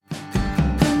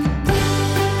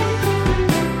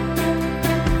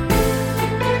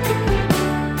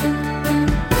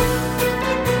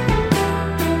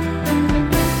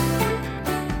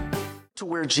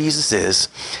Jesus is,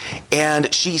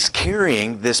 and she's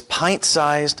carrying this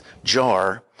pint-sized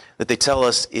jar that they tell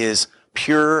us is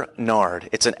pure nard.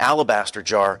 It's an alabaster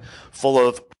jar full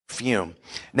of perfume.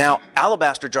 Now,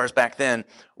 alabaster jars back then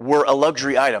were a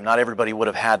luxury item. Not everybody would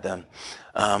have had them.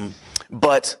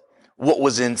 But what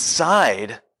was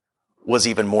inside was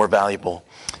even more valuable.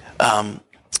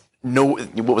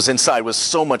 What was inside was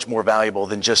so much more valuable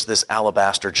than just this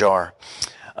alabaster jar.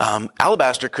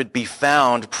 Alabaster could be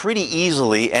found pretty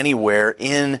easily anywhere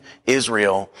in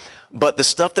Israel, but the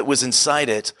stuff that was inside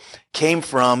it came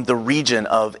from the region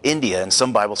of India, and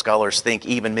some Bible scholars think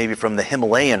even maybe from the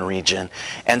Himalayan region.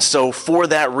 And so for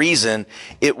that reason,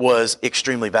 it was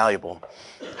extremely valuable.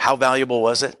 How valuable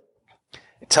was it?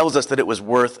 It tells us that it was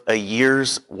worth a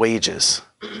year's wages.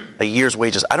 A year's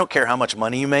wages. I don't care how much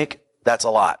money you make, that's a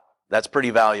lot. That's pretty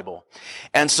valuable.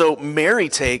 And so Mary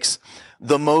takes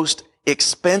the most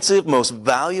expensive, most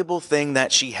valuable thing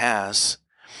that she has,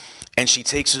 and she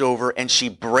takes it over and she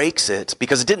breaks it,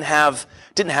 because it didn't have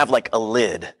like a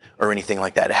lid or anything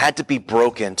like that. It had to be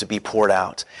broken to be poured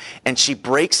out. And she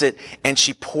breaks it and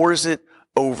she pours it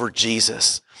over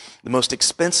Jesus. The most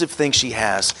expensive thing she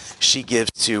has, she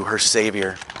gives to her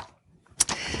Savior.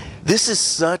 This is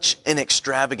such an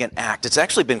extravagant act. It's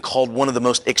actually been called one of the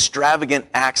most extravagant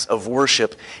acts of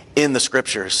worship in the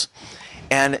Scriptures.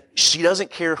 And she doesn't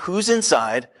care who's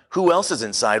inside, who else is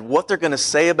inside, what they're going to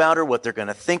say about her, what they're going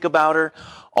to think about her.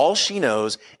 All she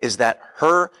knows is that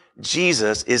her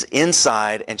Jesus is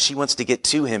inside, and she wants to get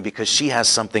to him because she has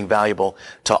something valuable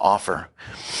to offer.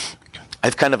 I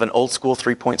have kind of an old school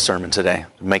 3-point sermon today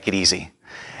to make it easy.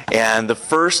 And the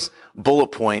first bullet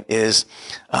point is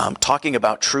talking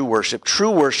about true worship.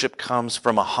 True worship comes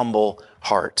from a humble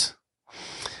heart.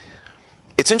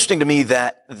 It's interesting to me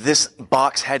that this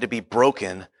box had to be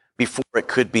broken before it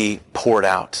could be poured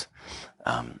out.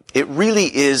 It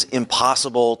really is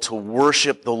impossible to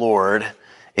worship the Lord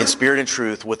in spirit and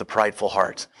truth with a prideful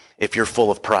heart if you're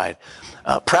full of pride.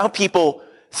 Proud people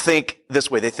think this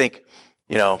way. They think,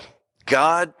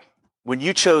 God, when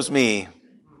you chose me,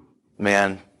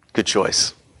 man, good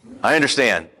choice. I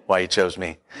understand why you chose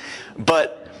me.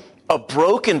 But a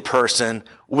broken person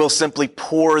will simply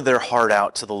pour their heart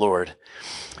out to the Lord.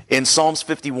 In Psalms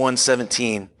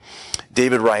 51:17,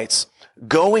 David writes,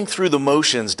 "Going through the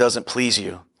motions doesn't please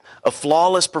you. A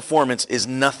flawless performance is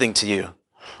nothing to you.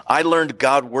 I learned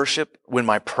God worship when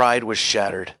my pride was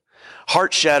shattered.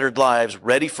 Heart-shattered lives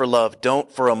ready for love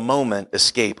don't for a moment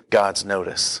escape God's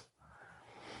notice."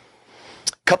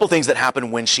 Couple things that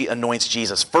happen when she anoints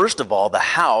Jesus. First of all, the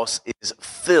house is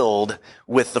filled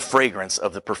with the fragrance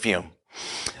of the perfume.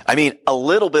 I mean, a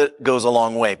little bit goes a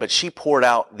long way, but she poured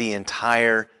out the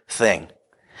entire thing.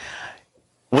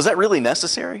 Was that really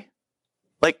necessary?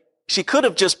 Like, she could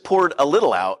have just poured a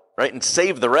little out, right, and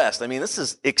saved the rest. I mean, this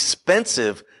is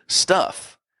expensive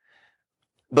stuff.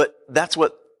 But that's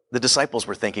what the disciples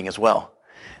were thinking as well.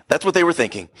 That's what they were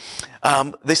thinking.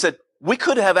 They said, we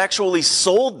could have actually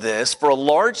sold this for a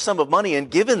large sum of money and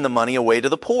given the money away to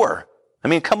the poor. I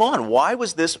mean, come on, why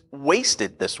was this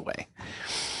wasted this way?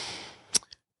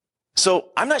 So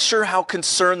I'm not sure how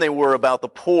concerned they were about the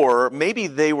poor. Maybe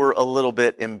they were a little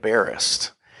bit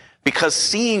embarrassed, because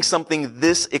seeing something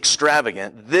this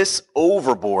extravagant, this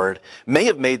overboard, may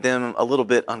have made them a little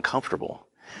bit uncomfortable.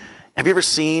 Have you ever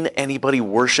seen anybody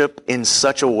worship in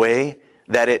such a way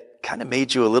that it kind of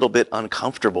made you a little bit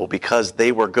uncomfortable because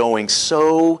they were going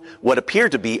so, what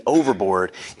appeared to be,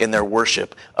 overboard in their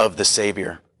worship of the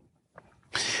Savior?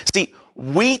 See,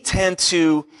 we tend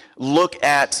to look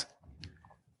at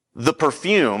the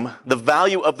perfume, the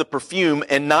value of the perfume,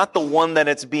 and not the one that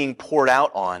it's being poured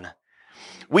out on.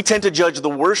 We tend to judge the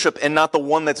worship and not the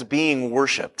one that's being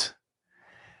worshiped.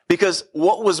 Because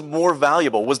what was more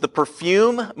valuable? Was the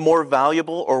perfume more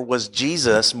valuable, or was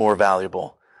Jesus more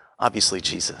valuable? Obviously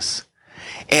Jesus.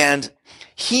 And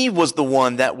he was the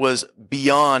one that was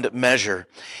beyond measure.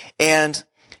 And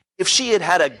if she had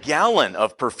had a gallon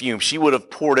of perfume, she would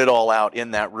have poured it all out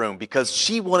in that room, because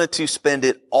she wanted to spend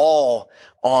it all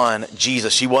on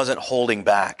Jesus. She wasn't holding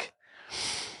back.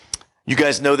 You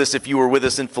guys know this if you were with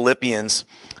us in Philippians.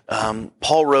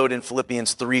 Paul wrote in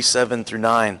Philippians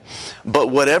 3:7-9, "But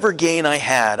whatever gain I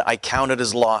had, I counted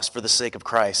as loss for the sake of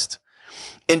Christ.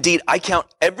 Indeed, I count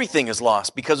everything as loss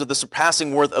because of the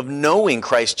surpassing worth of knowing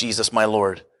Christ Jesus my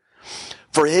Lord.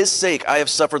 For his sake I have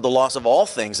suffered the loss of all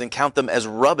things and count them as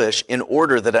rubbish in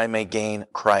order that I may gain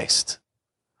Christ.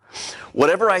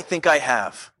 Whatever I think I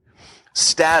have,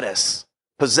 status,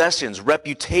 possessions,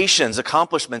 reputations,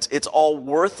 accomplishments, it's all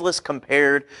worthless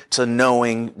compared to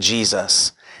knowing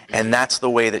Jesus." And that's the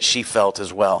way that she felt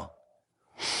as well.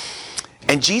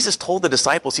 And Jesus told the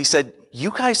disciples, he said,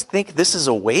 you guys think this is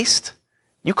a waste?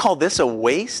 You call this a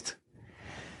waste?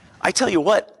 I tell you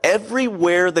what,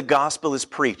 everywhere the gospel is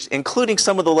preached, including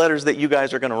some of the letters that you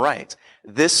guys are going to write,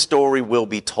 this story will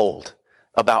be told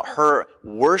about her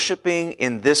worshiping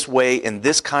in this way, in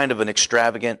this kind of an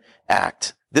extravagant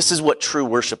act. This is what true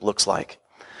worship looks like.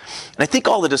 And I think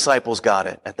all the disciples got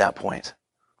it at that point.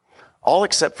 All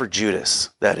except for Judas,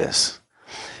 that is.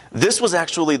 This was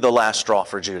actually the last straw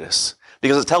for Judas.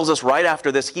 Because it tells us right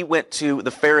after this, he went to the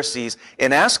Pharisees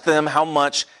and asked them how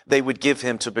much they would give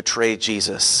him to betray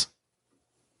Jesus.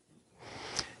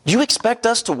 Do you expect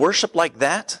us to worship like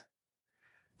that?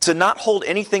 To not hold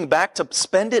anything back, to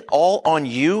spend it all on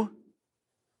you?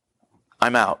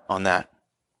 I'm out on that,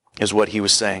 is what he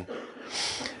was saying.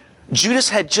 Judas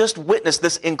had just witnessed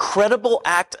this incredible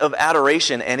act of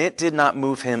adoration, and it did not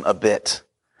move him a bit.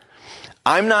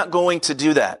 I'm not going to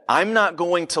do that. I'm not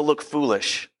going to look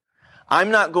foolish. I'm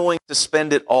not going to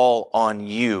spend it all on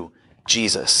you,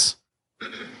 Jesus.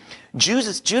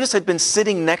 Judas had been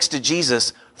sitting next to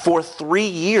Jesus for 3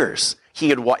 years.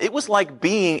 It was like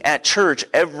being at church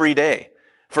every day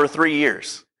for 3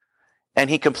 years, and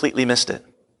he completely missed it.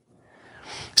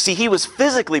 See, he was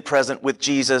physically present with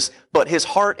Jesus, but his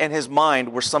heart and his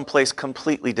mind were someplace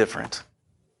completely different.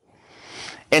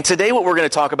 And today what we're going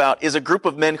to talk about is a group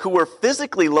of men who were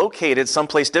physically located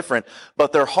someplace different,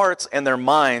 but their hearts and their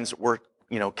minds were,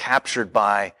 captured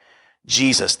by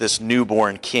Jesus, this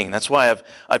newborn king. That's why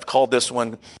I've called this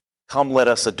one, Come Let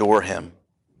Us Adore Him.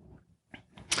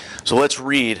 So let's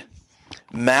read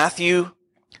Matthew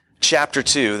chapter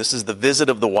 2. This is the visit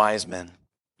of the wise men.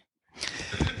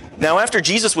 Now after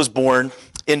Jesus was born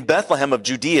in Bethlehem of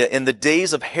Judea in the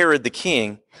days of Herod the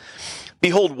king,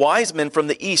 behold, wise men from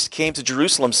the east came to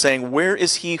Jerusalem, saying, where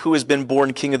is he who has been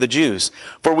born King of the Jews?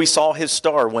 For we saw his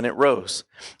star when it rose,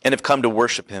 and have come to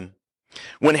worship him.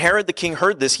 When Herod the king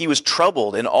heard this, he was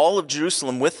troubled, and all of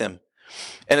Jerusalem with him.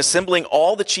 And assembling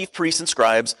all the chief priests and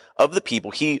scribes of the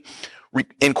people, he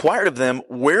inquired of them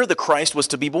where the Christ was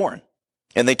to be born.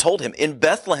 And they told him, in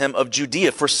Bethlehem of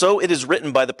Judea, for so it is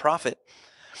written by the prophet.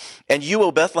 And you,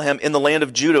 O Bethlehem, in the land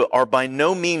of Judah, are by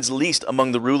no means least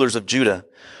among the rulers of Judah.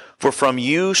 For from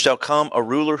you shall come a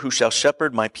ruler who shall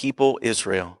shepherd my people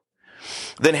Israel.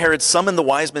 Then Herod summoned the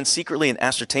wise men secretly and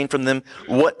ascertained from them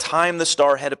what time the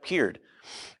star had appeared.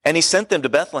 And he sent them to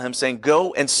Bethlehem, saying,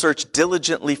 go and search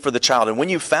diligently for the child. And when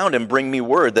you found him, bring me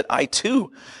word that I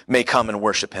too may come and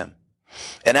worship him.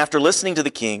 And after listening to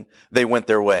the king, they went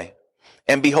their way.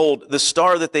 And behold, the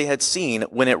star that they had seen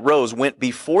when it rose went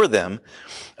before them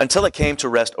until it came to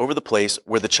rest over the place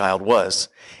where the child was.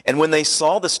 And when they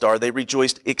saw the star, they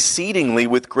rejoiced exceedingly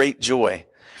with great joy.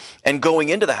 And going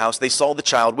into the house, they saw the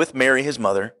child with Mary, his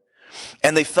mother,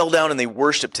 and they fell down and they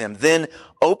worshipped him. Then,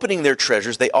 opening their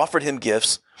treasures, they offered him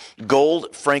gifts,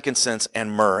 gold, frankincense,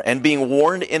 and myrrh. And being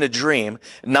warned in a dream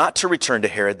not to return to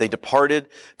Herod, they departed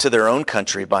to their own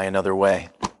country by another way.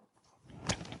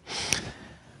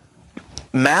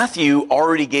 Matthew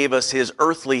already gave us his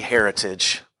earthly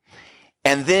heritage,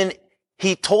 and then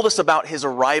he told us about his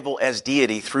arrival as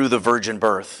deity through the virgin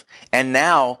birth. And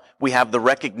now we have the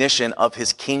recognition of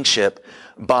his kingship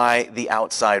by the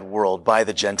outside world, by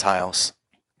the Gentiles.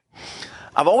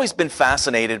 I've always been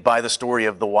fascinated by the story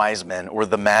of the wise men, or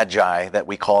the magi that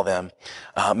we call them.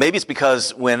 Maybe it's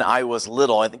because when I was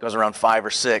little, I think I was around 5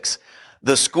 or 6,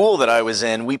 the school that I was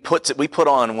in, we put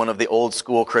on one of the old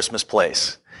school Christmas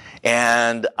plays.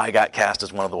 And I got cast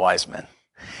as one of the wise men.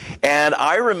 And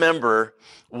I remember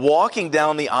walking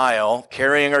down the aisle,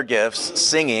 carrying our gifts,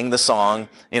 singing the song,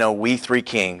 We Three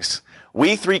Kings.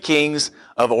 We three kings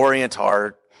of Orient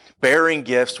are bearing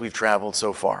gifts, we've traveled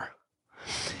so far.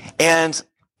 And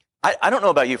I don't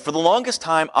know about you, for the longest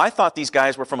time, I thought these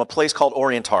guys were from a place called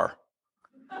Orientar.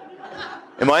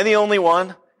 Am I the only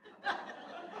one?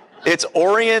 It's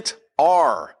Orient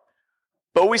R.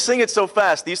 But we sing it so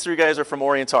fast. These three guys are from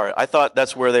Orientar. I thought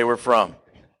that's where they were from.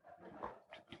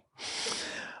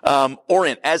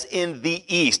 Orient, as in the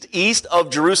east of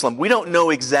Jerusalem. We don't know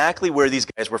exactly where these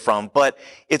guys were from, but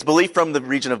it's believed from the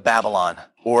region of Babylon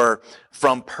or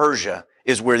from Persia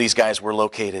is where these guys were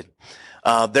located.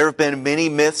 There have been many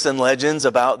myths and legends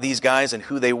about these guys and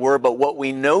who they were, but what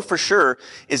we know for sure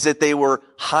is that they were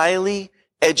highly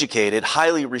educated,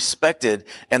 highly respected,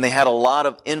 and they had a lot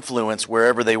of influence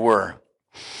wherever they were.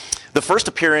 The first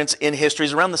appearance in history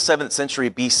is around the 7th century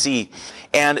BC,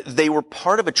 and they were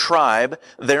part of a tribe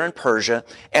there in Persia,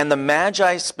 and the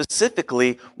Magi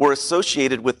specifically were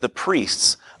associated with the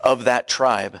priests of that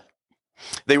tribe.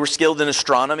 They were skilled in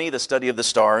astronomy, the study of the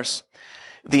stars,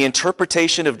 the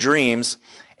interpretation of dreams,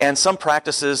 and some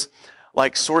practices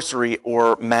like sorcery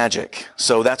or magic.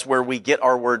 So that's where we get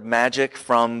our word magic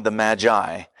from, the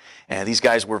Magi. And these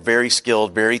guys were very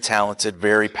skilled, very talented,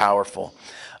 very powerful.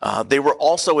 They were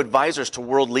also advisors to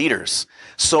world leaders,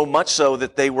 so much so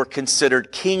that they were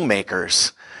considered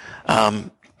kingmakers.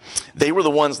 They were the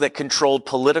ones that controlled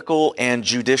political and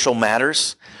judicial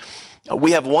matters.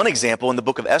 We have one example in the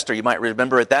book of Esther. You might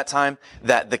remember at that time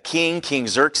that the king, King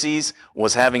Xerxes,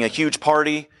 was having a huge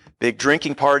party, big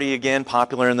drinking party again,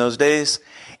 popular in those days.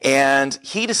 And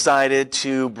he decided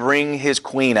to bring his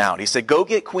queen out. He said, go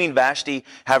get Queen Vashti,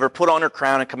 have her put on her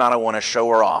crown and come out. I want to show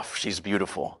her off. She's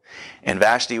beautiful. And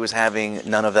Vashti was having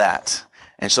none of that.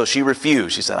 And so she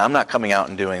refused. She said, I'm not coming out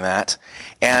and doing that.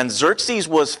 And Xerxes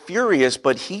was furious,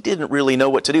 but he didn't really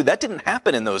know what to do. That didn't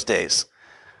happen in those days.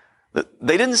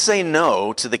 They didn't say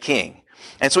no to the king.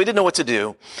 And so he didn't know what to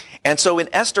do. And so in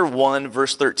Esther 1,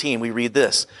 verse 13, we read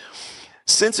this.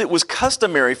 Since it was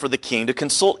customary for the king to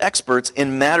consult experts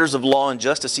in matters of law and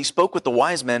justice, he spoke with the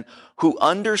wise men who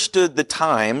understood the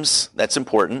times, that's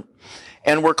important,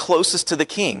 and were closest to the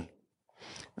king.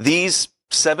 These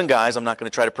 7 guys, I'm not going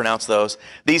to try to pronounce those,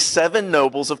 these 7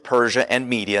 nobles of Persia and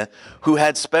Media who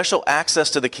had special access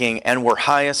to the king and were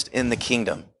highest in the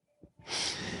kingdom.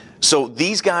 So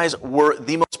these guys were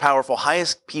the most powerful,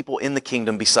 highest people in the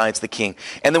kingdom besides the king.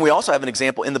 And then we also have an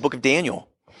example in the book of Daniel.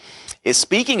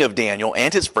 Speaking of Daniel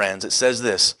and his friends, it says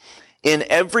this, in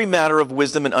every matter of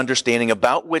wisdom and understanding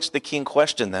about which the king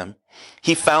questioned them,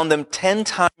 he found them 10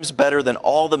 times better than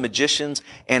all the magicians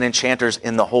and enchanters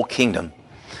in the whole kingdom.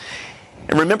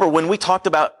 And remember, when we talked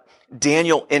about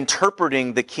Daniel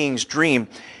interpreting the king's dream,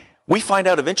 we find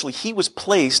out eventually he was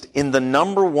placed in the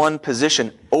number 1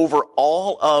 position over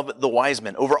all of the wise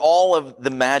men, over all of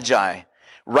the Magi,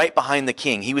 right behind the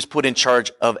king. He was put in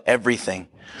charge of everything.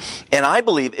 And I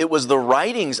believe it was the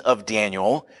writings of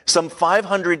Daniel, some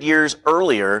 500 years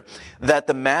earlier, that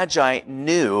the Magi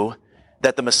knew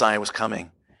that the Messiah was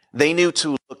coming. They knew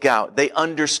to look out. They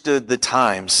understood the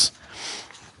times.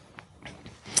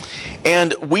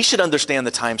 And we should understand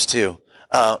the times too.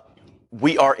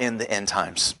 We are in the end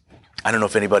times. I don't know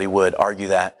if anybody would argue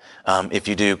that. If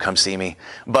you do, come see me.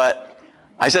 But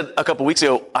I said a couple weeks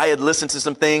ago, I had listened to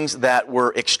some things that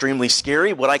were extremely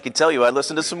scary. What I can tell you, I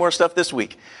listened to some more stuff this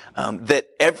week, that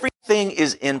everything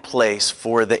is in place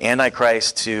for the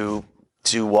Antichrist to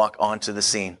walk onto the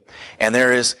scene. And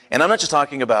I'm not just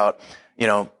talking about,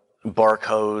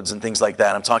 barcodes and things like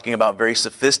that. I'm talking about very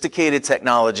sophisticated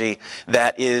technology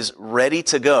that is ready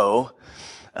to go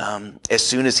as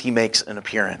soon as he makes an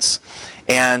appearance.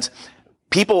 And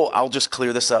people, I'll just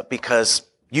clear this up because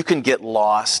you can get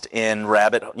lost in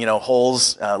rabbit,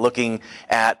 holes, looking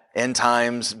at end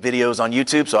times videos on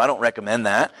YouTube. So I don't recommend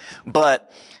that.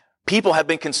 But people have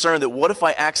been concerned that what if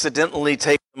I accidentally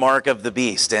take the mark of the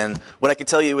beast? And what I can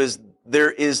tell you is there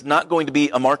is not going to be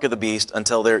a mark of the beast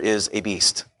until there is a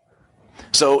beast.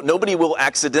 So nobody will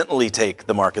accidentally take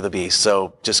the mark of the beast.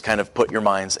 So just kind of put your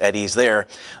minds at ease there.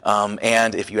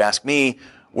 And if you ask me,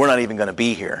 we're not even going to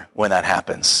be here when that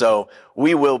happens. So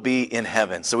we will be in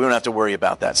heaven. So we don't have to worry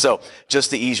about that. So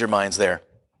just to ease your minds there.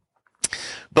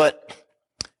 But,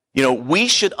 we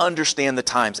should understand the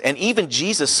times. And even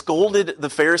Jesus scolded the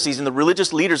Pharisees and the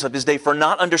religious leaders of his day for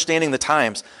not understanding the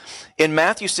times. In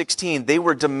Matthew 16, they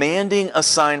were demanding a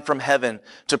sign from heaven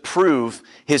to prove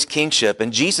his kingship.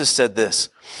 And Jesus said this,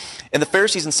 and the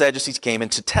Pharisees and Sadducees came,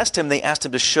 and to test him, they asked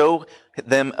him to show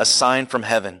them a sign from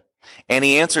heaven. And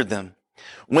he answered them,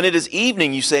 when it is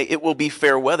evening, you say it will be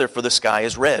fair weather, for the sky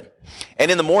is red. And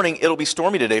in the morning, it'll be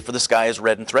stormy today, for the sky is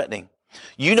red and threatening.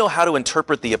 You know how to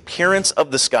interpret the appearance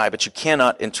of the sky, but you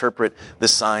cannot interpret the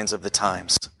signs of the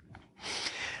times.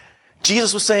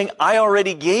 Jesus was saying, I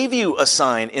already gave you a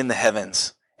sign in the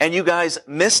heavens, and you guys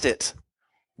missed it.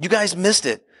 You guys missed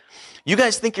it. You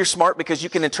guys think you're smart because you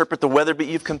can interpret the weather, but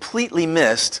you've completely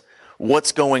missed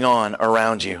what's going on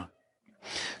around you.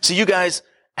 So you guys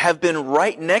have been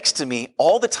right next to me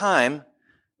all the time,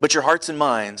 but your hearts and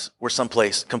minds were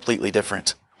someplace completely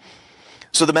different.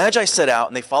 So the Magi set out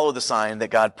and they followed the sign that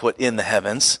God put in the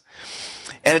heavens.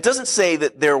 And it doesn't say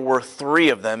that there were 3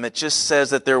 of them. It just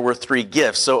says that there were 3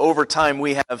 gifts. So over time,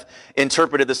 we have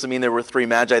interpreted this to mean there were 3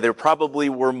 Magi. There probably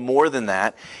were more than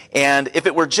that. And if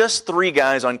it were just 3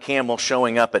 guys on camel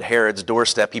showing up at Herod's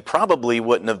doorstep, he probably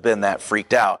wouldn't have been that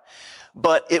freaked out.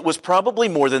 But it was probably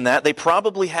more than that. They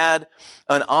probably had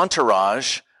an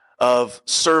entourage of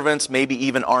servants, maybe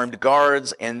even armed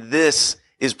guards, and this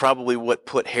is probably what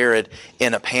put Herod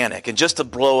in a panic. And just to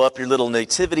blow up your little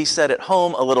nativity set at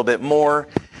home a little bit more,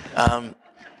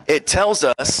 it tells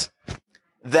us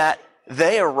that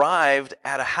they arrived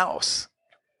at a house.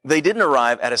 They didn't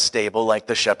arrive at a stable like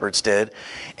the shepherds did.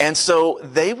 And so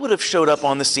they would have showed up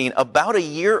on the scene about a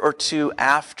year or two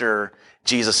after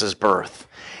Jesus' birth.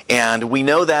 And we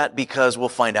know that because we'll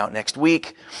find out next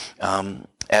week,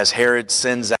 as Herod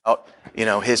sends out,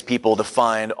 his people to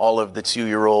find all of the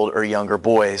 2-year-old or younger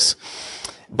boys.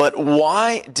 But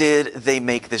why did they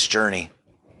make this journey?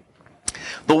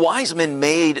 The wise men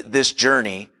made this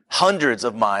journey hundreds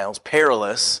of miles,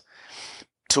 perilous,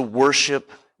 to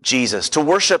worship Jesus, to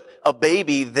worship a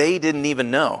baby they didn't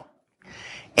even know.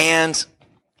 And,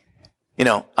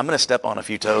 I'm going to step on a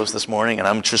few toes this morning, and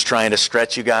I'm just trying to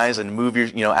stretch you guys and move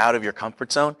you, out of your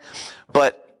comfort zone.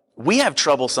 But we have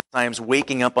trouble sometimes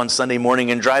waking up on Sunday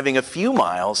morning and driving a few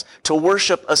miles to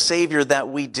worship a Savior that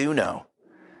we do know.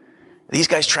 These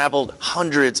guys traveled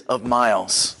hundreds of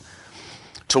miles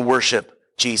to worship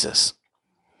Jesus.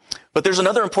 But there's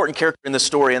another important character in this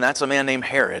story, and that's a man named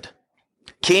Herod.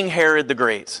 King Herod the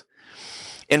Great.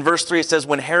 In verse 3, it says,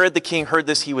 when Herod the king heard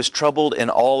this, he was troubled, and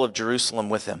all of Jerusalem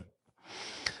with him.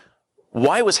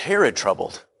 Why was Herod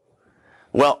troubled?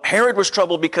 Well, Herod was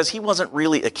troubled because he wasn't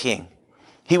really a king.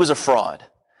 He was a fraud.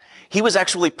 He was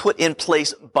actually put in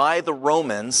place by the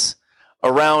Romans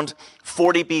around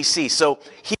 40 BC. So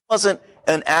he wasn't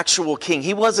an actual king.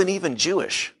 He wasn't even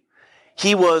Jewish.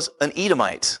 He was an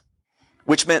Edomite,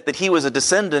 which meant that he was a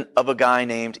descendant of a guy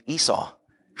named Esau.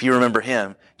 If you remember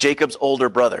him, Jacob's older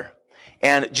brother.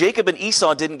 And Jacob and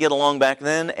Esau didn't get along back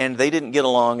then, and they didn't get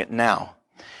along now.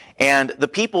 And the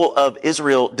people of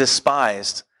Israel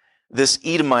despised this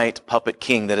Edomite puppet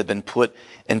king that had been put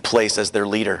in place as their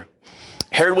leader.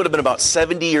 Herod would have been about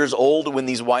 70 years old when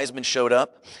these wise men showed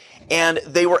up, and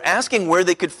they were asking where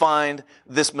they could find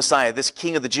this Messiah, this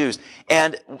King of the Jews.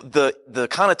 And the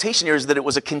connotation here is that it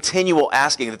was a continual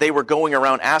asking, that they were going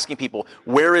around asking people,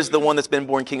 where is the one that's been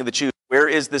born King of the Jews? Where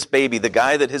is this baby, the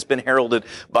guy that has been heralded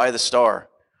by the star?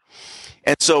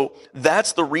 And so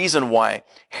that's the reason why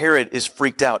Herod is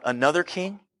freaked out. Another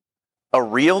king? A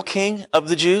real king of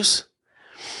the Jews?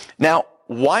 Now,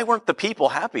 why weren't the people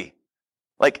happy?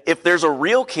 Like, if there's a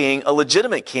real king, a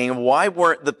legitimate king, why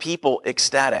weren't the people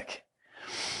ecstatic?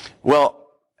 Well,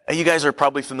 you guys are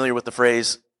probably familiar with the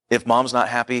phrase, if mom's not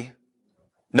happy,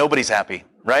 nobody's happy,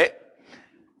 right?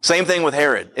 Same thing with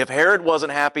Herod. If Herod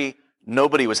wasn't happy,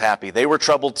 nobody was happy. They were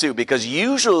troubled too, because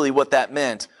usually what that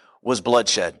meant was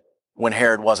bloodshed when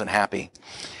Herod wasn't happy.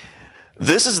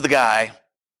 This is the guy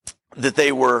that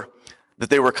they were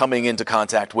coming into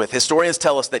contact with. Historians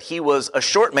tell us that he was a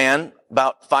short man,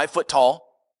 about 5 foot tall,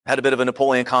 had a bit of a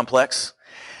Napoleon complex.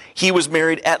 He was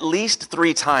married at least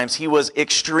 3 times. He was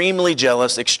extremely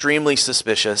jealous, extremely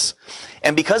suspicious.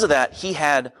 And because of that, he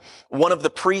had one of the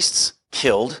priests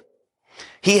killed.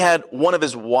 He had one of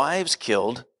his wives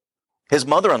killed, his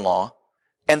mother-in-law,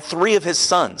 and 3 of his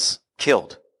sons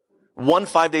killed. 1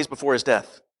 5 days before his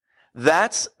death.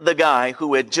 That's the guy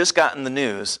who had just gotten the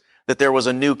news that there was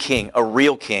a new king, a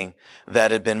real king that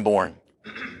had been born.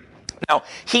 Now,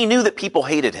 he knew that people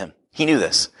hated him. He knew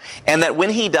this. And that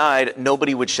when he died,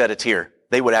 nobody would shed a tear.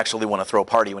 They would actually want to throw a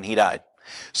party when he died.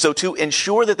 So to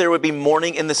ensure that there would be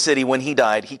mourning in the city when he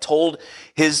died, he told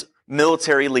his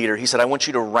military leader, he said, I want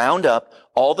you to round up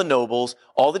all the nobles,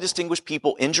 all the distinguished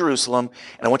people in Jerusalem,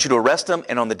 and I want you to arrest them,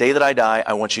 and on the day that I die,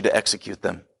 I want you to execute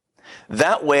them.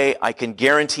 That way, I can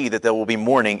guarantee that there will be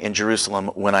mourning in Jerusalem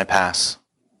when I pass.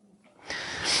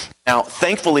 Now,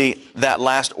 thankfully, that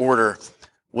last order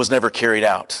was never carried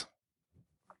out.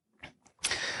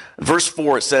 Verse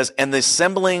 4, it says, and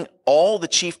assembling all the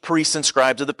chief priests and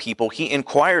scribes of the people, he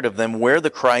inquired of them where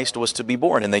the Christ was to be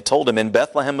born. And they told him, in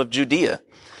Bethlehem of Judea.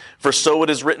 For so it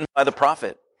is written by the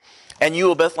prophet, and you,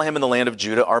 O Bethlehem, in the land of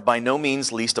Judah, are by no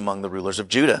means least among the rulers of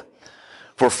Judah.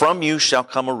 For from you shall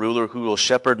come a ruler who will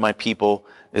shepherd my people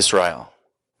Israel.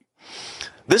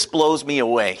 This blows me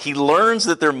away. He learns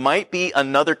that there might be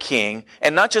another king,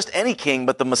 and not just any king,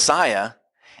 but the Messiah.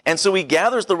 And so he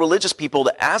gathers the religious people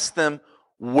to ask them,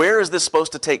 where is this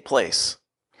supposed to take place?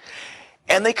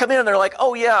 And they come in and they're like,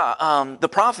 oh yeah, the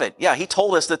prophet, yeah, he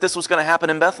told us that this was going to happen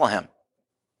in Bethlehem.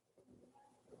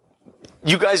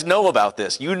 You guys know about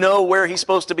this. You know where he's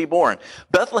supposed to be born.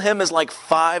 Bethlehem is like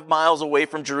 5 miles away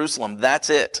from Jerusalem. That's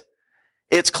it.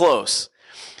 It's close.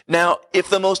 Now,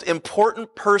 if the most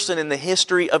important person in the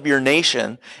history of your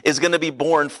nation is going to be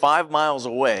born 5 miles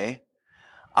away,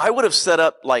 I would have set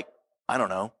up a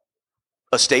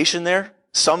station there,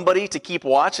 somebody to keep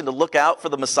watch and to look out for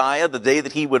the Messiah the day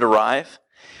that he would arrive.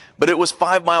 But it was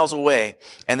 5 miles away,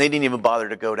 and they didn't even bother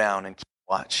to go down and keep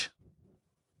watch.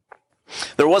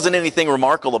 There wasn't anything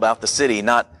remarkable about the city,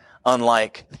 not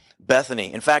unlike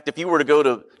Bethany. In fact, if you were to go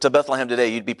to Bethlehem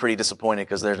today, you'd be pretty disappointed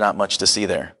because there's not much to see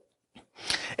there.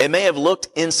 It may have looked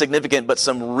insignificant, but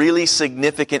some really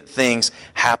significant things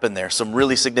happened there. Some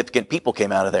really significant people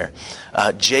came out of there.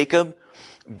 Jacob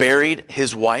buried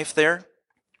his wife there,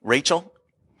 Rachel.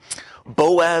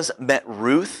 Boaz met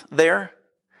Ruth there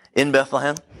in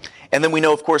Bethlehem. And then we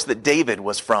know, of course, that David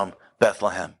was from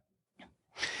Bethlehem.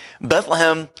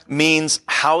 Bethlehem means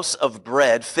house of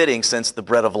bread, fitting since the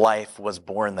bread of life was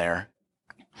born there.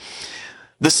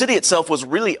 The city itself was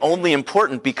really only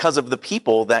important because of the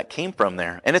people that came from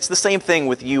there. And it's the same thing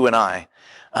with you and I.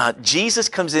 Jesus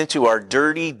comes into our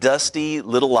dirty, dusty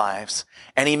little lives,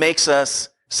 and he makes us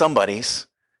somebody's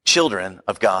children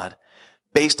of God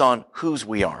based on whose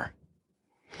we are.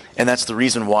 And that's the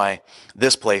reason why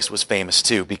this place was famous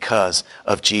too, because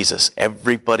of Jesus.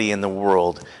 Everybody in the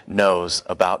world knows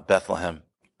about Bethlehem.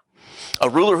 A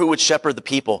ruler who would shepherd the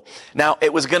people. Now,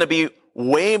 it was going to be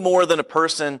way more than a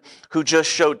person who just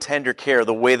showed tender care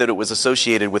the way that it was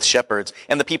associated with shepherds,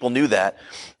 and the people knew that.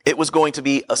 It was going to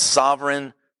be a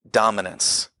sovereign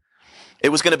dominance. It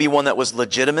was going to be one that was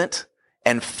legitimate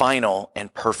and final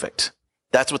and perfect.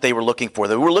 That's what they were looking for.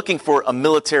 They were looking for a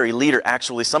military leader,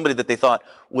 actually, somebody that they thought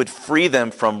would free them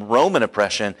from Roman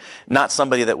oppression, not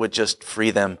somebody that would just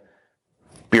free them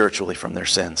spiritually from their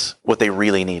sins, what they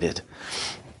really needed.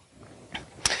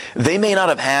 They may not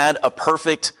have had a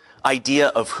perfect idea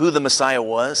of who the Messiah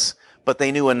was, but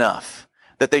they knew enough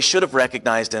that they should have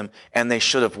recognized him and they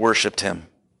should have worshiped him.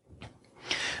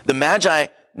 The Magi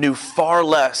knew far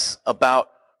less about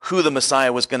who the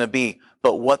Messiah was going to be,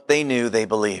 but what they knew, they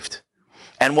believed.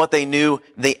 And what they knew,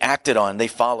 they acted on, they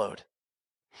followed.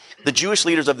 The Jewish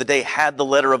leaders of the day had the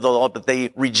letter of the law, but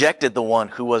they rejected the one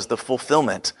who was the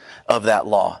fulfillment of that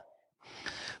law.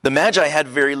 The Magi had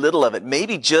very little of it,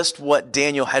 maybe just what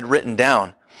Daniel had written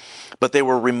down, but they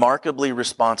were remarkably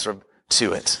responsive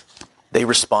to it. They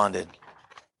responded.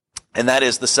 And that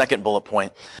is the second bullet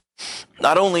point.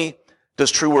 Not only does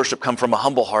true worship come from a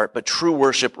humble heart, but true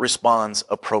worship responds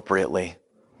appropriately.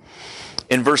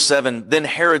 In verse 7, then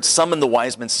Herod summoned the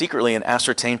wise men secretly and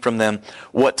ascertained from them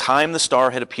what time the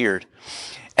star had appeared.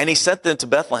 And he sent them to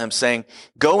Bethlehem, saying,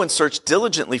 go and search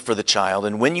diligently for the child,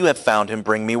 and when you have found him,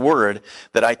 bring me word,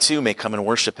 that I too may come and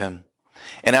worship him.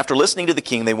 And after listening to the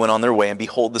king, they went on their way, and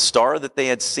behold, the star that they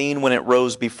had seen when it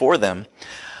rose before them,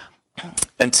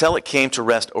 until it came to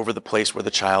rest over the place where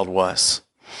the child was.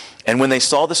 And when they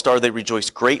saw the star, they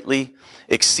rejoiced greatly,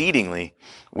 exceedingly,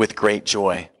 with great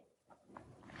joy.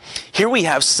 Here we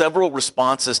have several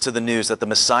responses to the news that the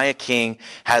Messiah King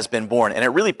has been born. And it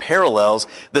really parallels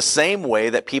the same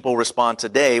way that people respond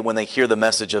today when they hear the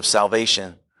message of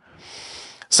salvation.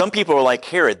 Some people are like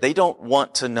Herod. They don't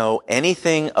want to know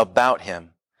anything about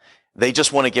him. They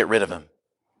just want to get rid of him.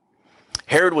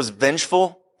 Herod was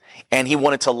vengeful, and he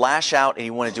wanted to lash out, and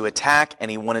he wanted to attack, and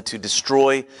he wanted to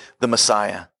destroy the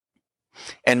Messiah.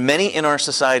 And many in our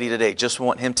society today just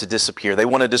want him to disappear. They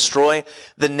want to destroy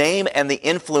the name and the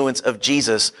influence of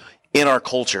Jesus in our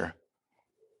culture.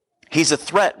 He's a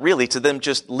threat, really, to them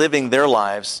just living their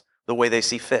lives the way they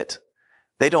see fit.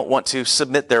 They don't want to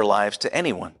submit their lives to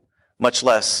anyone, much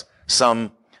less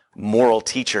some moral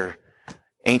teacher,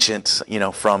 ancient,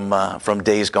 from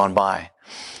days gone by.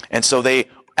 And so they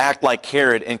act like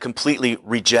Herod and completely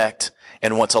reject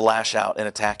and want to lash out and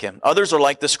attack him. Others are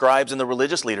like the scribes and the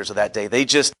religious leaders of that day. They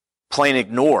just plain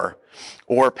ignore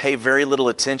or pay very little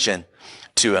attention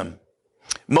to him.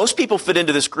 Most people fit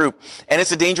into this group, and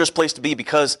it's a dangerous place to be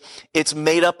because it's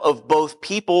made up of both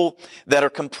people that are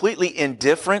completely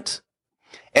indifferent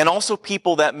and also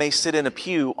people that may sit in a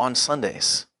pew on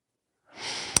Sundays.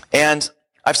 And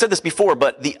I've said this before,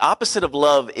 but the opposite of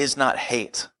love is not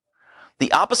hate.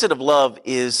 The opposite of love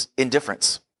is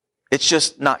indifference. It's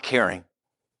just not caring.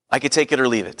 I could take it or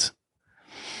leave it.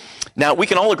 Now, we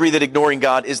can all agree that ignoring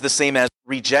God is the same as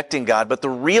rejecting God, but the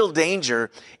real danger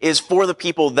is for the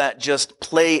people that just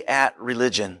play at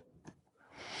religion.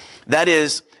 That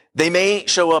is, they may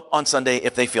show up on Sunday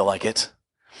if they feel like it.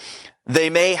 They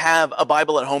may have a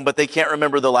Bible at home, but they can't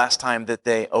remember the last time that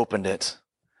they opened it.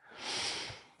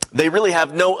 They really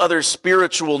have no other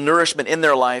spiritual nourishment in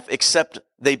their life except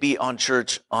they be on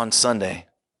church on Sunday.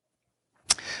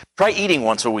 Try eating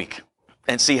once a week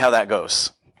and see how that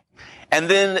goes. And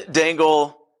then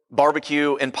dangle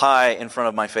barbecue and pie in front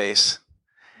of my face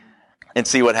and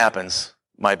see what happens.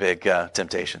 My big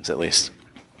temptations, at least.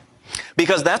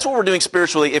 Because that's what we're doing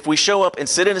spiritually if we show up and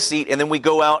sit in a seat and then we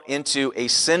go out into a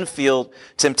sin-filled,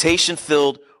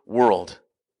 temptation-filled world.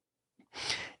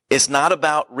 It's not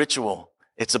about ritual.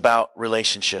 It's about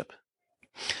relationship.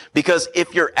 Because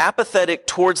if you're apathetic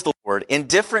towards the Lord,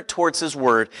 indifferent towards His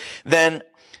Word, then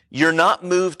You're not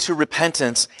moved to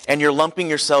repentance, and you're lumping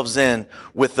yourselves in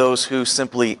with those who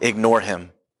simply ignore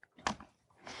him.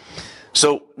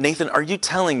 So, Nathan, are you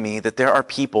telling me that there are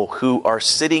people who are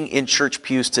sitting in church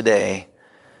pews today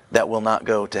that will not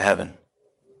go to heaven?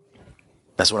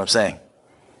 That's what I'm saying.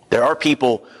 There are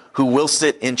people who will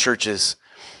sit in churches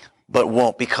but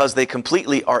won't because they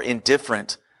completely are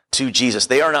indifferent to Jesus.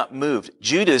 They are not moved.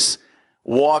 Judas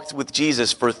walked with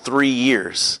Jesus for 3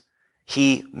 years.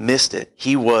 He missed it.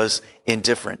 He was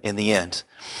indifferent in the end.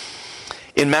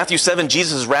 In Matthew 7,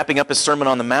 Jesus is wrapping up his Sermon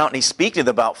on the Mount, and he's speaking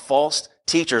about false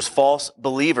teachers, false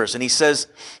believers, and he says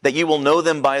that you will know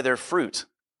them by their fruit.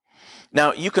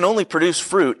 Now, you can only produce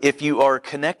fruit if you are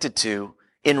connected to,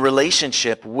 in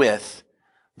relationship with,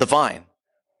 the vine.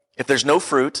 If there's no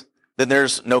fruit, then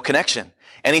there's no connection.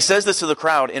 And he says this to the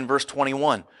crowd in verse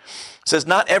 21. It says,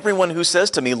 not everyone who says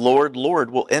to me, Lord,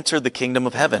 Lord, will enter the kingdom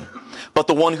of heaven, but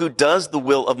the one who does the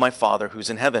will of my Father who's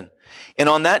in heaven. And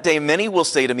on that day, many will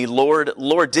say to me, Lord,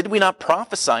 Lord, did we not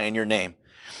prophesy in your name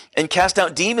and cast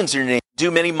out demons in your name, do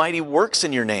many mighty works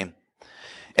in your name?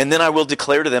 And then I will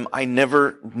declare to them, I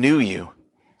never knew you.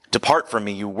 Depart from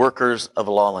me, you workers of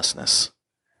lawlessness.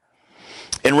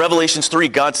 In Revelations 3,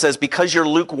 God says, because you're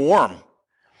lukewarm,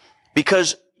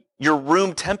 because you're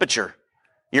room temperature,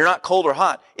 you're not cold or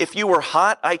hot. If you were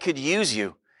hot, I could use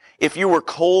you. If you were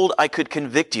cold, I could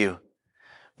convict you.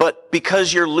 But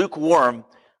because you're lukewarm,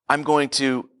 I'm going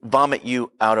to vomit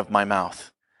you out of my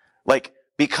mouth. Like,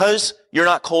 because you're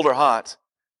not cold or hot,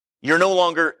 you're no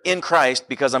longer in Christ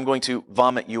because I'm going to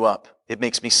vomit you up. It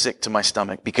makes me sick to my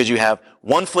stomach because you have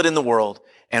 1 foot in the world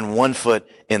and 1 foot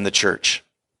in the church.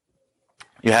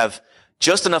 You have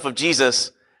just enough of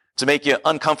Jesus to make you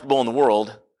uncomfortable in the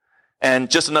world and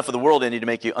just enough of the world in you to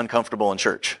make you uncomfortable in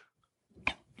church.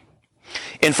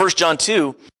 In 1 John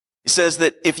 2, it says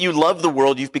that if you love the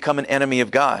world, you've become an enemy of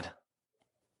God.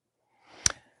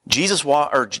 Judas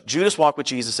walked with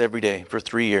Jesus every day for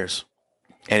 3 years,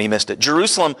 and he missed it.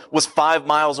 Jerusalem was 5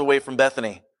 miles away from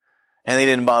Bethany, and they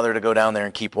didn't bother to go down there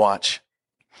and keep watch.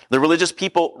 The religious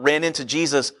people ran into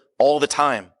Jesus all the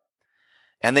time,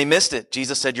 and they missed it.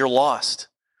 Jesus said, you're lost.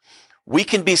 We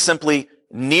can be simply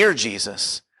near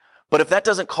Jesus, but if that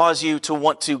doesn't cause you to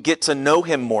want to get to know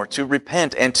him more, to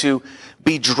repent and to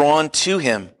be drawn to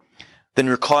him, then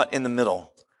you're caught in the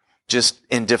middle, just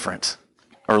indifferent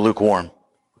or lukewarm.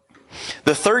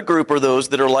 The third group are those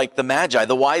that are like the Magi,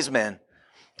 the wise men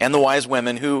and the wise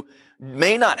women, who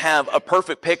may not have a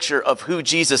perfect picture of who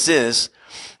Jesus is,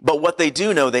 but what they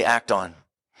do know they act on.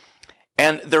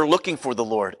 And they're looking for the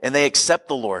Lord, and they accept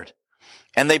the Lord,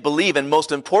 and they believe, and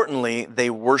most importantly, they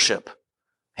worship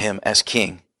him as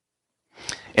king.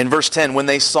 In verse 10, when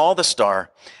they saw the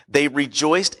star, they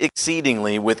rejoiced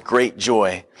exceedingly with great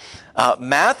joy.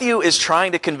 Matthew is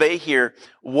trying to convey here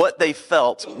what they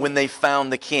felt when they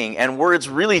found the king, and words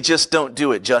really just don't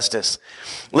do it justice.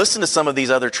 Listen to some of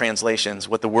these other translations,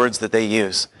 what the words that they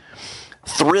use.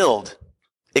 Thrilled,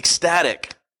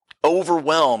 ecstatic,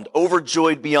 overwhelmed,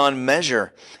 overjoyed beyond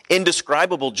measure,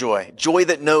 indescribable joy, joy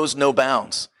that knows no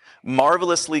bounds,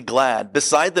 marvelously glad,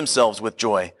 beside themselves with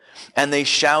joy, and they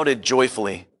shouted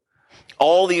joyfully.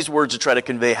 All these words to try to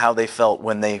convey how they felt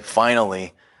when they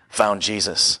finally found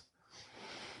Jesus.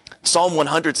 Psalm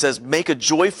 100 says, make a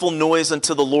joyful noise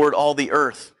unto the Lord, all the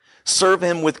earth. Serve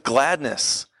him with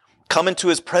gladness. Come into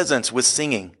his presence with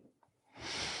singing.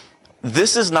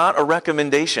 This is not a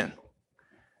recommendation.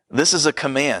 This is a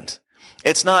command.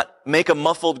 It's not make a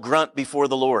muffled grunt before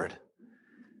the Lord.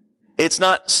 It's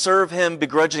not serve him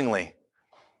begrudgingly.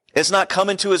 It's not come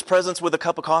into his presence with a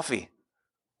cup of coffee.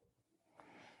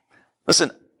 Listen,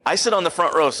 I sit on the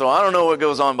front row, so I don't know what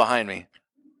goes on behind me.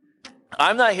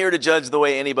 I'm not here to judge the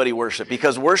way anybody worship,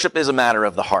 because worship is a matter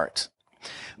of the heart.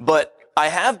 But I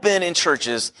have been in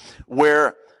churches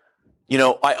where,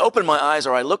 I opened my eyes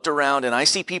or I looked around and I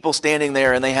see people standing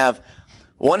there and they have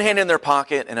one hand in their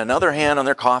pocket and another hand on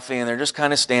their coffee, and they're just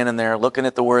kind of standing there looking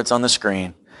at the words on the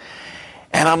screen.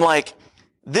 And I'm like,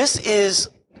 this is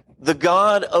the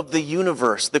God of the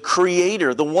universe, the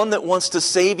creator, the one that wants to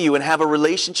save you and have a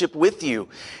relationship with you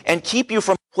and keep you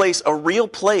from a real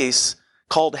place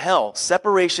called hell,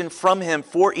 separation from him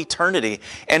for eternity.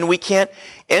 And we can't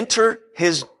enter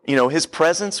his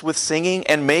presence with singing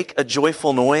and make a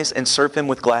joyful noise and serve him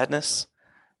with gladness.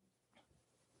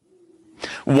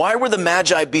 Why were the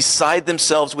Magi beside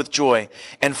themselves with joy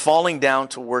and falling down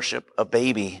to worship a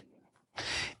baby?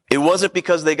 It wasn't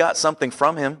because they got something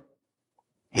from him.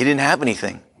 He didn't have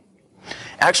anything.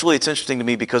 Actually, it's interesting to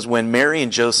me because when Mary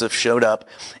and Joseph showed up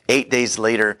 8 days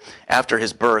later after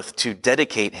his birth to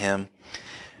dedicate him,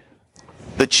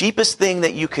 the cheapest thing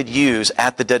that you could use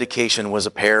at the dedication was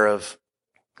a pair of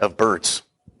of birds.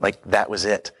 Like that was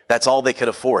it. That's all they could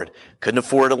afford. Couldn't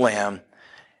afford a lamb.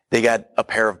 They got a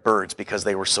pair of birds because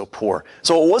they were so poor.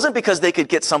 So it wasn't because they could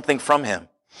get something from him.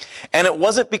 And it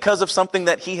wasn't because of something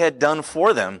that he had done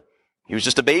for them. He was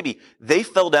just a baby. They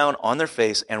fell down on their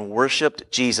face and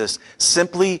worshiped Jesus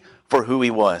simply for who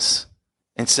he was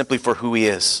and simply for who he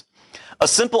is. A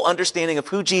simple understanding of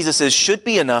who Jesus is should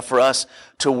be enough for us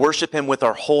to worship him with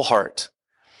our whole heart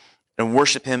and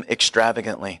worship him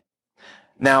extravagantly.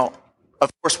 Now, of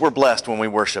course, we're blessed when we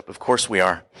worship. Of course we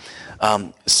are.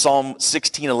 Psalm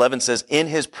 16:11 says, "In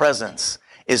his presence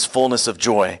is fullness of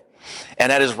joy,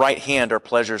 and at his right hand are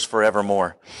pleasures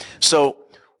forevermore." So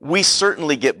we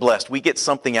certainly get blessed. We get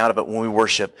something out of it when we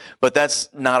worship, but that's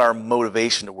not our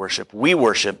motivation to worship. We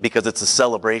worship because it's a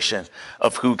celebration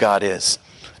of who God is,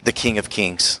 the King of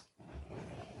Kings.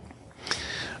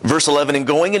 Verse 11, "And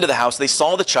going into the house, they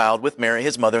saw the child with Mary,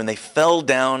 his mother, and they fell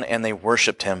down and they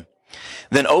worshiped him.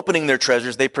 Then opening their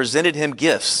treasures, they presented him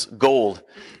gifts, gold,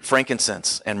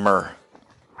 frankincense, and myrrh."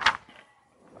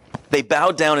 They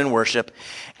bowed down in worship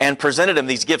and presented him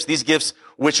these gifts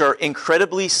which are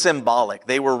incredibly symbolic.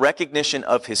 They were recognition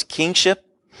of his kingship,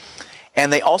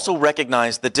 and they also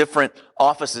recognized the different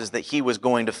offices that he was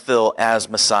going to fill as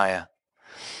Messiah.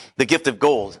 The gift of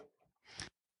gold.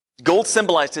 Gold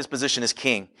symbolized his position as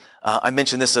king. I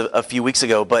mentioned this a few weeks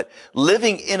ago, but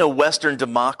living in a Western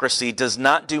democracy does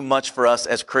not do much for us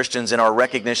as Christians in our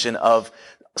recognition of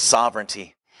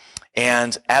sovereignty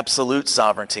and absolute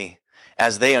sovereignty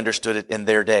as they understood it in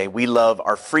their day. We love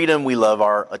our freedom. We love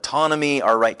our autonomy,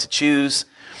 our right to choose.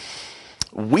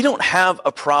 We don't have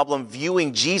a problem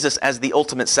viewing Jesus as the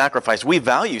ultimate sacrifice. We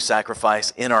value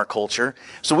sacrifice in our culture,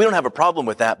 so we don't have a problem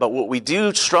with that. But what we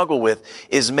do struggle with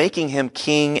is making him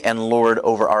king and Lord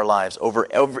over our lives, over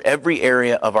every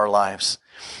area of our lives.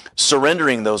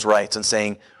 Surrendering those rights and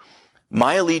saying,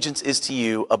 my allegiance is to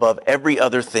you above every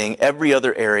other thing, every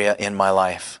other area in my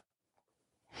life.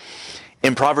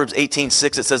 In Proverbs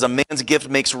 18:6, it says, "A man's gift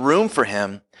makes room for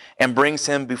him and brings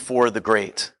him before the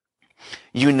great."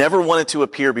 You never wanted to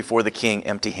appear before the king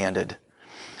empty-handed.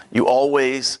 You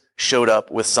always showed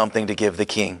up with something to give the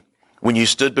king. When you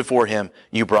stood before him,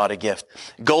 you brought a gift.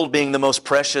 Gold being the most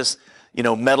precious,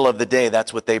 metal of the day,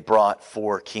 that's what they brought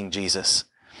for King Jesus.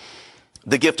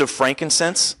 The gift of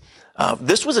frankincense.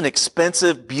 This was an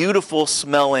expensive, beautiful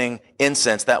smelling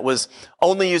incense that was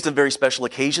only used on very special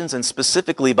occasions and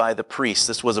specifically by the priests.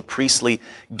 This was a priestly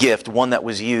gift, one that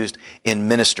was used in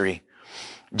ministry.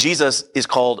 Jesus is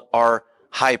called our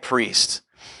high priest,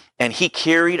 and he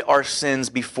carried our sins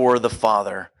before the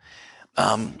Father.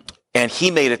 And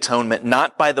he made atonement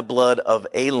not by the blood of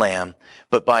a lamb,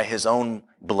 but by his own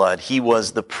blood. He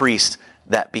was the priest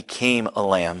that became a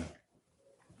lamb.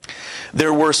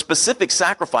 There were specific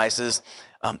sacrifices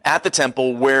at the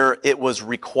temple where it was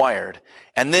required.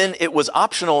 And then it was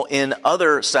optional in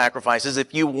other sacrifices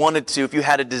if you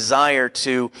had a desire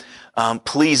to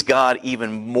please God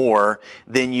even more,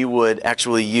 then you would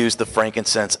actually use the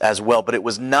frankincense as well. But it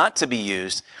was not to be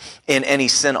used in any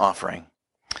sin offering,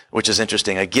 which is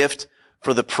interesting. A gift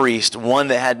for the priest, one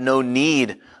that had no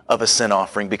need of a sin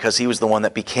offering because he was the one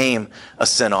that became a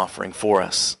sin offering for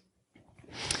us.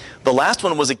 The last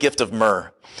one was a gift of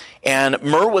myrrh. And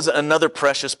myrrh was another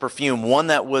precious perfume, one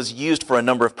that was used for a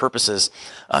number of purposes.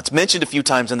 It's mentioned a few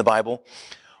times in the Bible.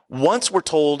 Once we're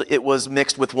told it was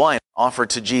mixed with wine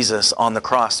offered to Jesus on the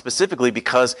cross, specifically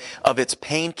because of its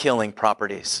pain-killing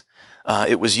properties.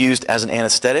 It was used as an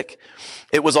anesthetic.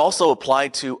 It was also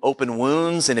applied to open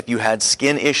wounds, and if you had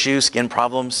skin issues, skin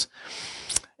problems.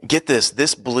 Get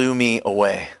this blew me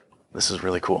away. This is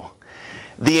really cool.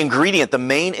 The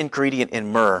main ingredient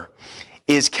in myrrh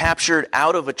is captured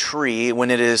out of a tree when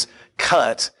it is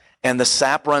cut and the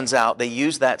sap runs out. They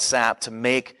use that sap to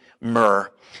make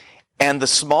myrrh. And the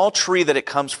small tree that it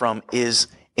comes from is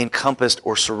encompassed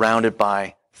or surrounded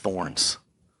by thorns.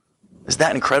 Is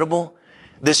that incredible?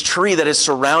 This tree that is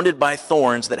surrounded by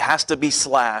thorns that has to be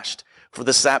slashed for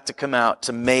the sap to come out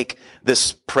to make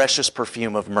this precious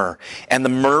perfume of myrrh. And the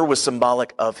myrrh was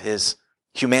symbolic of his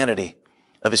humanity,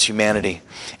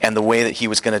 and the way that he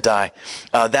was going to die.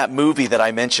 That movie that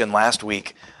I mentioned last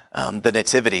week, The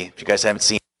Nativity, if you guys haven't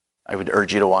seen it, I would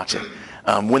urge you to watch it.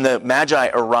 When the Magi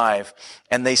arrive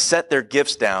and they set their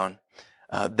gifts down,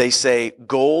 they say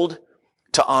gold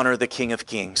to honor the King of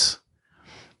Kings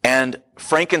and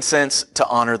frankincense to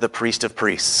honor the Priest of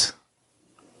Priests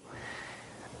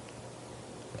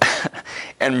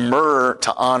and myrrh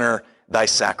to honor thy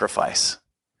sacrifice.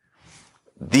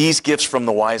 These gifts from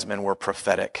the wise men were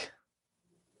prophetic.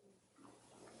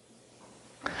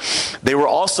 They were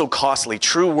also costly.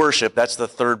 True worship, that's the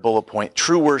third bullet point.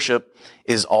 True worship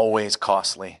is always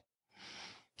costly.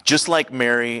 Just like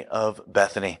Mary of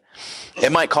Bethany.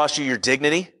 It might cost you your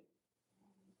dignity.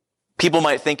 People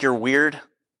might think you're weird.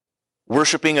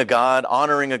 Worshiping a God,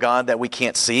 honoring a God that we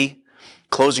can't see.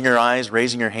 Closing your eyes,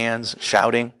 raising your hands,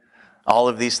 shouting. All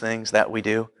of these things that we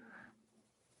do.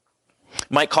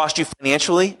 Might cost you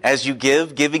financially as you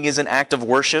give. Giving is an act of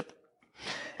worship.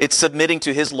 It's submitting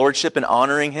to His lordship and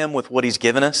honoring Him with what He's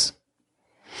given us.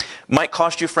 Might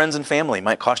cost you friends and family.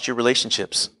 Might cost you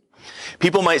relationships.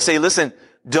 People might say, listen,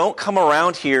 don't come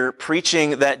around here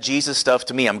preaching that Jesus stuff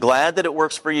to me. I'm glad that it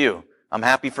works for you. I'm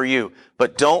happy for you.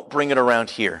 But don't bring it around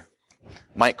here.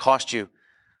 Might cost you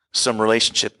some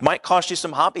relationship. Might cost you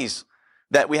some hobbies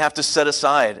that we have to set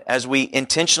aside as we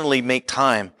intentionally make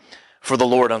time for the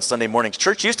Lord on Sunday mornings.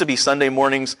 Church used to be Sunday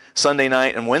mornings, Sunday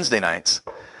night, and Wednesday nights.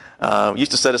 We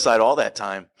used to set aside all that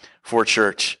time for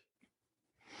church.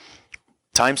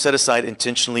 Time set aside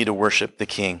intentionally to worship the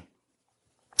King.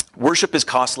 Worship is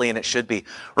costly, and it should be.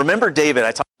 Remember David,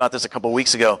 I talked about this a couple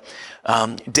weeks ago.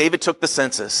 David took the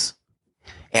census,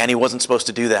 and he wasn't supposed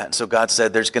to do that. And so God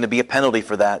said, there's going to be a penalty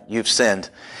for that. You've sinned.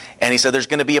 And He said, there's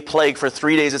going to be a plague for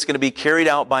 3 days. It's going to be carried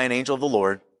out by an angel of the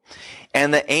Lord.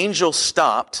 And the angel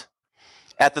stopped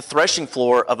at the threshing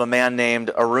floor of a man named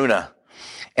Araunah.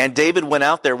 And David went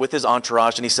out there with his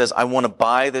entourage, and he says, I want to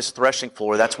buy this threshing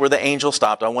floor. That's where the angel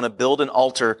stopped. I want to build an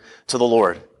altar to the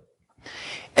Lord.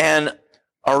 And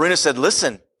Araunah said,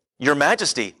 listen, Your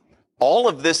Majesty, all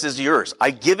of this is yours. I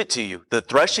give it to you. The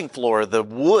threshing floor, the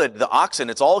wood, the oxen,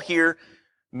 it's all here.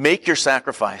 Make your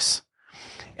sacrifice.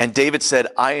 And David said,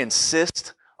 I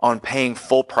insist on paying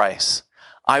full price.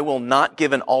 I will not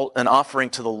give an offering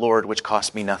to the Lord which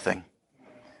costs me nothing.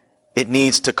 It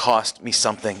needs to cost me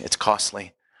something. It's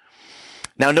costly.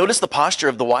 Now notice the posture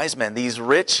of the wise men. These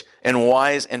rich and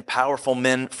wise and powerful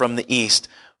men from the East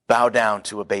bow down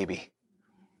to a baby.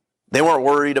 They weren't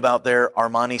worried about their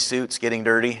Armani suits getting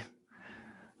dirty.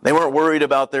 They weren't worried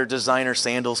about their designer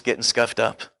sandals getting scuffed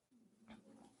up.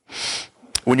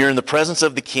 When you're in the presence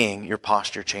of the King, your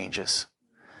posture changes.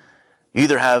 You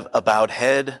either have a bowed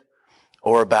head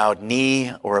or a bowed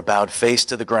knee or a bowed face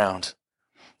to the ground.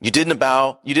 You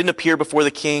didn't appear before the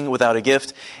King without a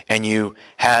gift, and you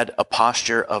had a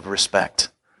posture of respect.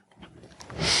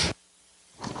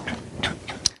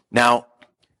 Now,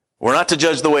 we're not to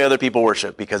judge the way other people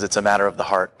worship because it's a matter of the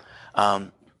heart.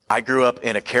 I grew up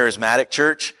in a charismatic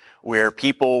church where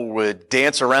people would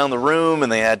dance around the room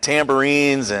and they had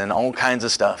tambourines and all kinds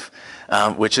of stuff,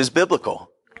 which is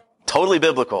biblical, totally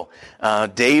biblical.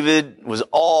 David was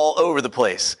all over the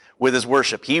place with his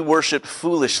worship. He worshiped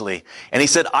foolishly. And he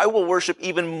said, I will worship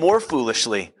even more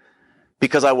foolishly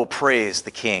because I will praise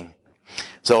the King.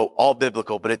 So all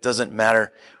biblical, but it doesn't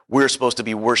matter. We're supposed to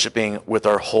be worshiping with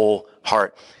our whole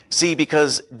heart. See,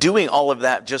 because doing all of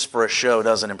that just for a show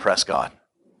doesn't impress God.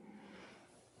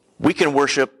 We can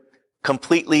worship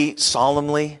completely,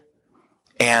 solemnly,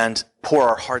 and pour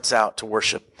our hearts out to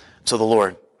worship to the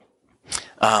Lord.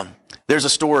 There's a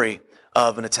story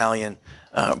of an Italian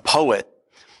poet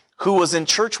who was in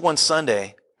church one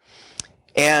Sunday,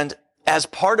 and as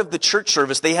part of the church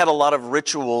service, they had a lot of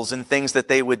rituals and things that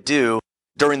they would do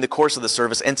during the course of the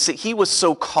service. And so he was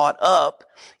so caught up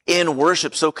in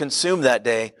worship, so consumed that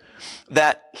day,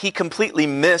 that he completely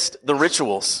missed the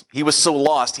rituals. He was so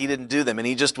lost, he didn't do them, and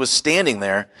he just was standing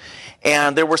there.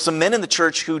 And there were some men in the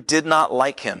church who did not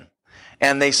like him.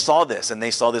 And they saw this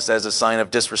as a sign of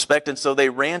disrespect. And so they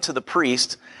ran to the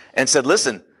priest and said,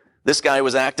 listen, this guy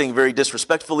was acting very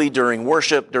disrespectfully during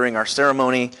worship, during our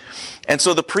ceremony. And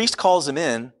so the priest calls him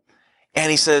in and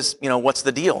he says, what's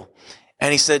the deal?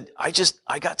 And he said, I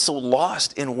got so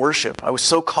lost in worship. I was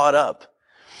so caught up.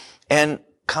 And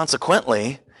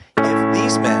consequently, if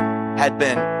these men had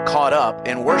been caught up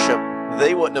in worship,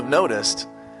 they wouldn't have noticed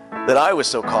that I was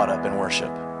so caught up in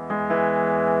worship.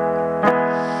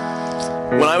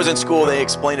 When I was in school, they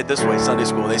explained it this way, Sunday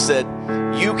school. They said,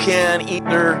 you can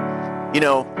either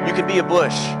you can be a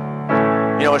bush,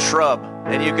 a shrub,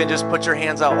 and you can just put your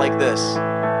hands out like this.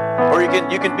 Or you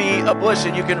can be a bush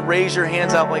and you can raise your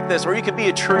hands out like this. Or you could be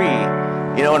a tree,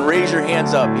 and raise your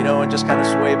hands up, and just kind of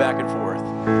sway back and forth.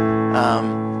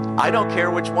 I don't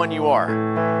care which one you are.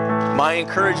 My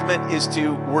encouragement is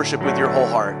to worship with your whole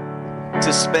heart,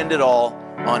 to spend it all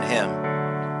on Him.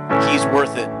 He's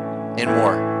worth it and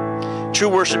more. True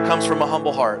worship comes from a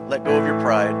humble heart. Let go of your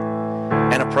pride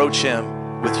and approach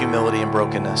Him with humility and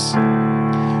brokenness.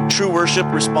 True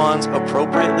worship responds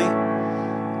appropriately.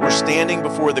 We're standing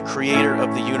before the Creator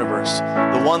of the universe,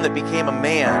 the one that became a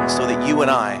man so that you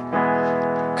and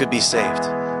I could be saved.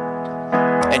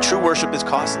 And true worship is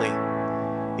costly.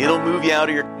 It'll move you out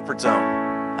of your comfort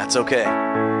zone. That's okay.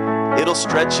 It'll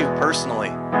stretch you personally.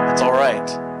 That's all right.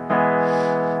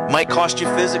 Might cost you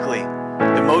physically,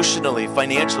 emotionally,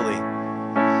 financially.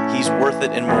 He's worth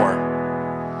it and more.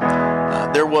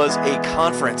 There was a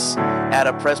conference at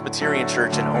a Presbyterian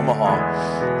church in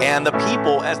Omaha, and the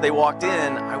people, as they walked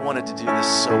in, I wanted to do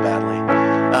this so badly,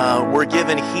 were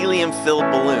given helium-filled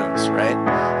balloons, right?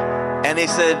 And they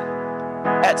said,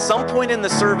 at some point in the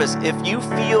service, if you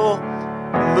feel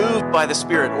moved by the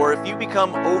Spirit, or if you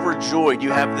become overjoyed,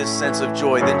 you have this sense of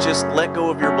joy, then just let go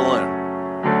of your balloon.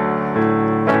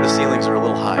 The ceilings are a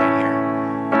little high in here.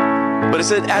 But it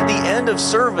said at the end of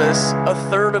service, a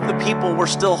third of the people were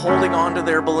still holding on to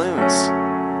their balloons.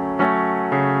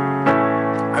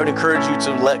 I would encourage you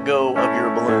to let go of your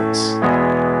balloons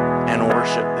and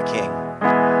worship the King.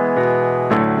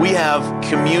 We have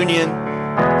communion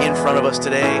in front of us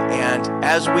today, and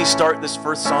as we start this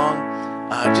first song,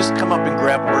 just come up and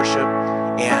grab worship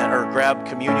or grab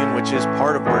communion, which is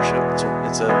part of worship.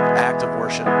 It's an act of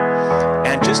worship.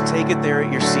 And just take it there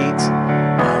at your seats.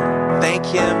 Thank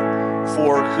Him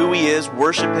for who He is,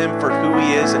 worship Him for who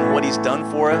He is and what He's done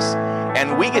for us.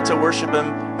 And we get to worship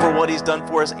Him for what He's done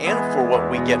for us and for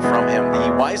what we get from Him.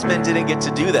 The wise men didn't get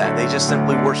to do that. They just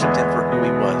simply worshiped Him for who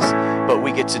He was. But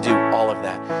we get to do all of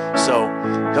that. So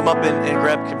come up and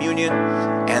grab communion,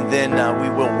 and then we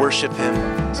will worship Him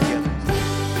together.